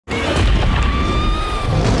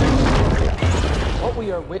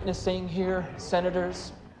witnessing here,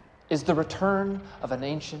 senators, is the return of an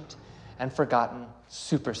ancient and forgotten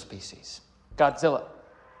superspecies. Godzilla,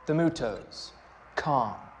 the Mutos,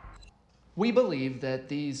 Kong. We believe that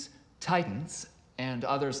these titans and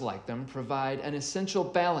others like them provide an essential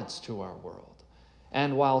balance to our world.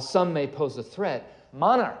 And while some may pose a threat,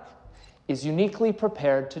 Monarch is uniquely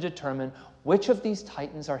prepared to determine which of these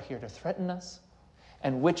titans are here to threaten us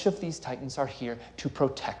and which of these titans are here to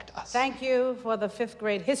protect us. Thank you for the 5th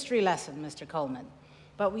grade history lesson, Mr. Coleman.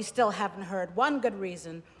 But we still haven't heard one good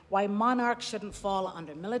reason why Monarch shouldn't fall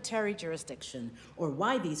under military jurisdiction or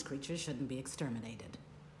why these creatures shouldn't be exterminated.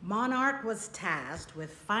 Monarch was tasked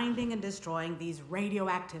with finding and destroying these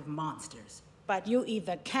radioactive monsters. But you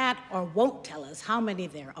either can't or won't tell us how many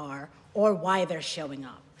there are or why they're showing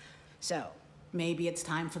up. So, maybe it's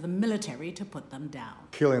time for the military to put them down.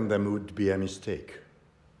 Killing them would be a mistake.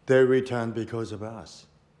 They returned because of us.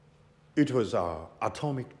 It was our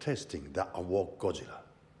atomic testing that awoke Godzilla.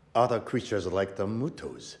 Other creatures like the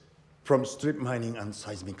Mutos, from strip mining and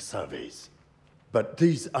seismic surveys. But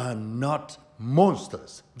these are not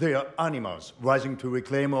monsters. They are animals rising to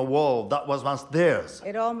reclaim a world that was once theirs.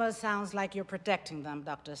 It almost sounds like you're protecting them,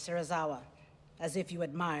 Dr. Serizawa, as if you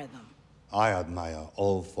admire them. I admire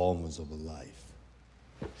all forms of life.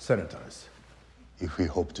 Senators, If we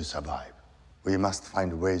hope to survive, we must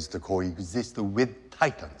find ways to coexist with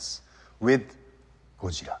titans, with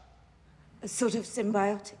Godzilla. A sort of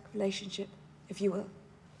symbiotic relationship, if you will.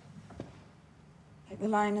 Like the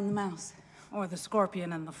lion and the mouse. Or the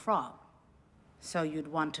scorpion and the frog. So you'd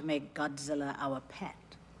want to make Godzilla our pet?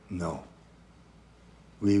 No.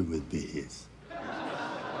 We will be his.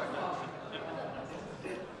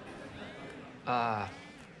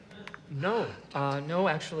 No,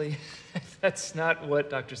 actually, that's not what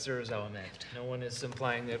Dr. Serizawa meant. No one is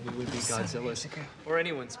implying that we would be Godzilla's or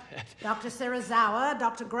anyone's pet. Dr. Serizawa,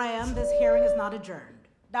 Dr. Graham, this hearing is not adjourned.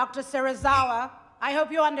 Dr. Serizawa, I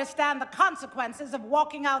hope you understand the consequences of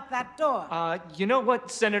walking out that door. You know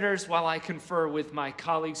what, senators, while I confer with my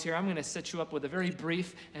colleagues here, I'm going to set you up with a very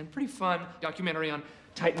brief and pretty fun documentary on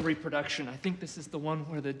Titan reproduction. I think this is the one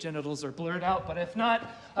where the genitals are blurred out, but if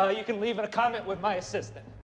not, you can leave a comment with my assistant.